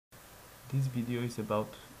This video is about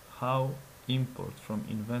how import from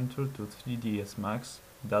Inventor to 3dsmax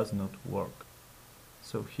does not work.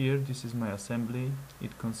 So here, this is my assembly.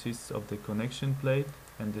 It consists of the connection plate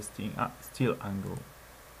and the steel angle.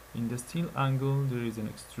 In the steel angle there is an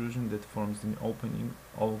extrusion that forms an opening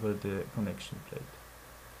over the connection plate.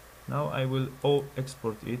 Now I will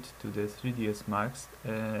export it to the 3dsmax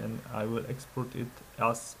and I will export it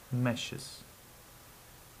as meshes.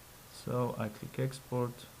 So I click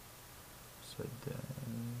export, set the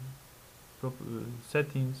proper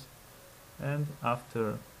settings, and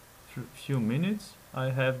after few minutes I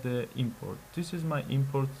have the import. This is my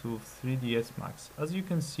import to 3dsmax. As you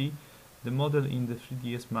can see, the model in the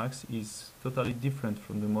 3dsmax is totally different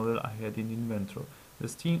from the model I had in Inventor. The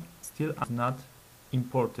steel is not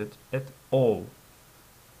imported at all,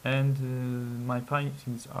 and my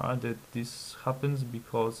findings are that this happens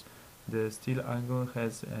because the steel angle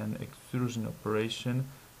has an extrusion operation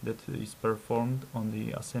that is performed on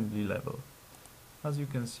the assembly level. As you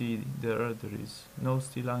can see there is no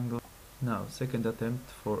steel angle. Now, second attempt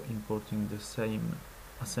for importing the same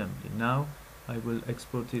assembly. Now I will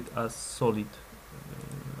export it as solids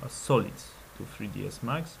to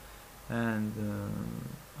 3dsmax, and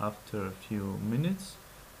after a few minutes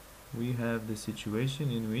we have the situation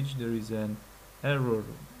in which there is an error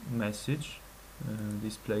message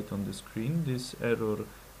displayed on the screen. This error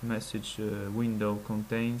message window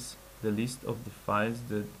contains the list of the files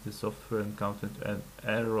that the software encountered an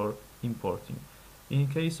error importing. In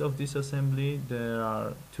case of this assembly, there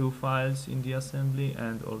are two files in the assembly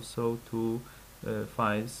and also two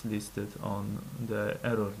files listed on the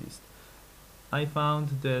error list. I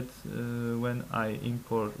found that when I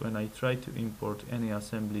try to import any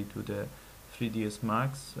assembly to the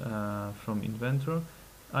 3dsmax from Inventor,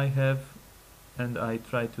 and I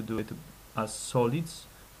try to do it as solids,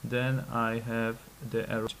 then I have the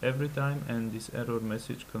error every time, and this error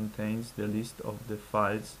message contains the list of the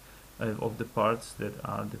files of the parts that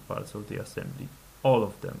are the parts of the assembly, all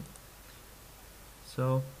of them.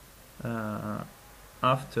 So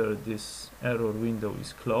after this error window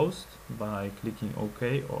is closed by clicking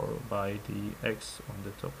OK or by the X on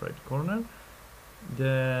the top right corner,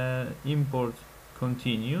 the import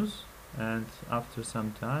continues, and after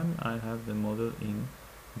some time I have the model in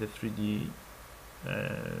the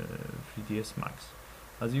 3dsmax.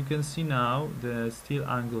 As you can see now, the steel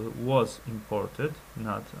angle was imported,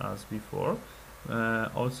 not as before.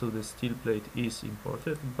 Also the steel plate is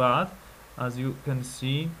imported, but as you can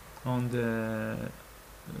see on the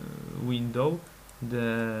window,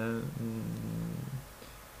 the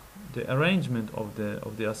arrangement of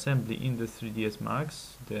the assembly in the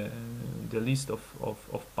 3dsmax, the list of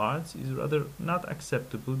parts is rather not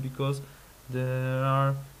acceptable, because there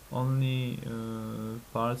are only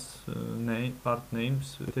part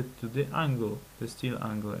names related to the angle, the steel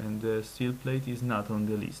angle, and the steel plate is not on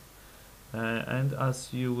the list. And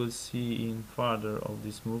as you will see in further of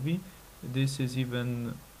this movie, this is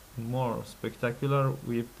even more spectacular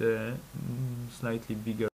with the slightly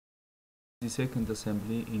bigger. The second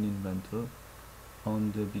assembly in Inventor.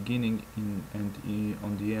 On the beginning and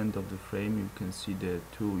on the end of the frame you can see the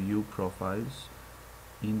two U profiles.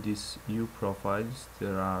 In these U profiles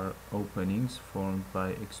there are openings formed by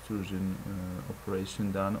extrusion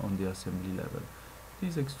operation done on the assembly level.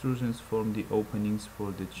 These extrusions form the openings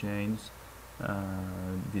for the chains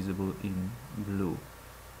visible in blue.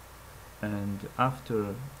 And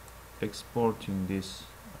after exporting this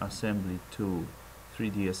assembly to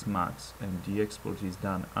 3dsmax, and the export is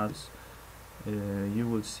done as you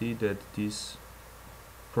will see that these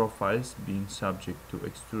profiles being subject to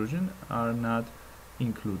extrusion are not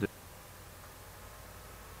included.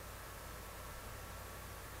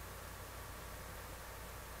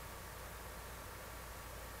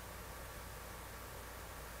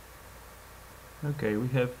 Okay, we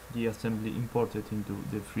have the assembly imported into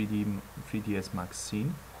the 3dsmax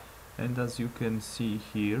scene, and as you can see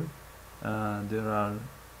here, there are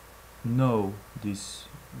these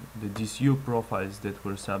U profiles that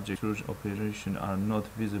were subject to extrusion operation are not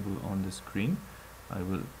visible on the screen. I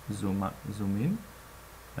will zoom in.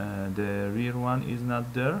 The rear one is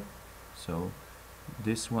not there, so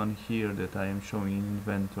this one here that I am showing in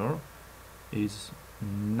Inventor is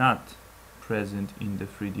not present in the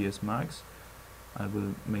 3dsmax. I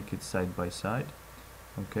will make it side by side.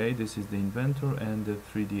 Okay, this is the Inventor and the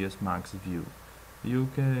 3dsmax view. You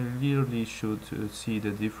clearly should see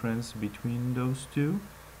the difference between those two.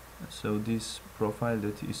 So this profile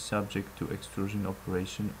that is subject to extrusion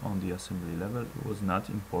operation on the assembly level was not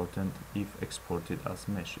important if exported as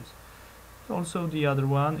meshes. Also the other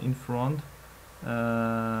one in front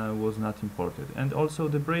was not imported. And also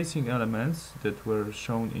the bracing elements that were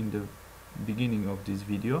shown in the beginning of this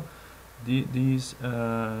video, these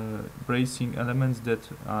bracing elements that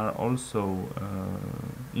are also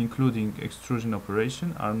including extrusion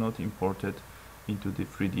operation are not imported into the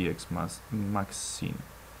 3ds max scene.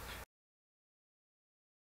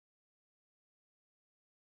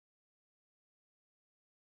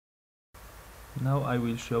 Now I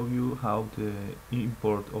will show you how the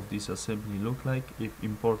import of this assembly look like if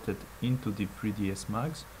imported into the 3ds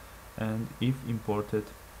max and if imported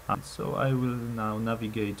out. So I will now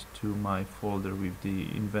navigate to my folder with the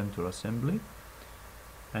Inventor assembly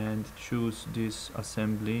and choose this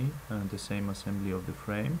assembly, the same assembly of the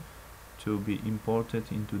frame, to be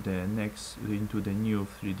imported into the new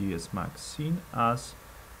 3ds max scene as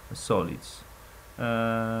solids.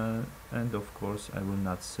 And of course I will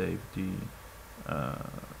not save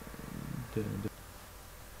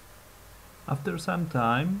After some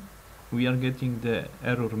time we are getting the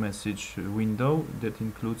error message window that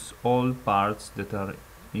includes all parts that are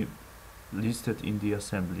listed in the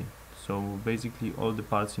assembly. So basically all the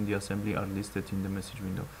parts in the assembly are listed in the message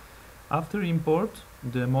window. After import,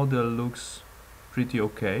 the model looks pretty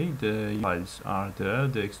okay. The files are there,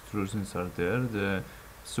 the extrusions are there, the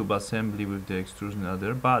subassembly with the extrusion are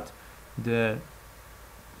there, but the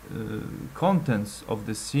contents of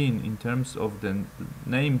the scene in terms of the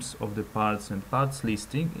names of the parts and parts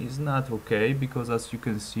listing is not okay, because as you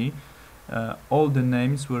can see all the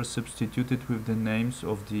names were substituted with the names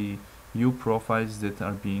of the U profiles that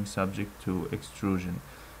are being subject to extrusion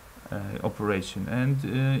operation, and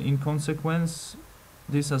in consequence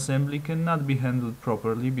this assembly cannot be handled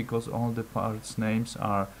properly because all the parts names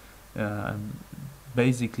are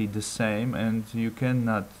basically the same, and you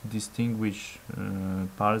cannot distinguish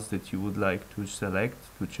parts that you would like to select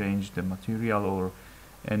to change the material or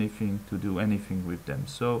anything, to do anything with them.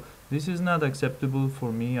 So this is not acceptable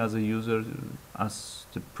for me as a user as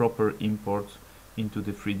the proper import into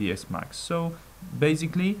the 3ds max. So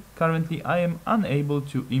basically currently I am unable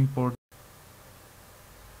to import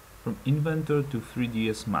from Inventor to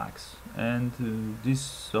 3ds max, and this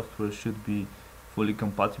software should be fully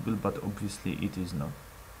compatible, but obviously it is not.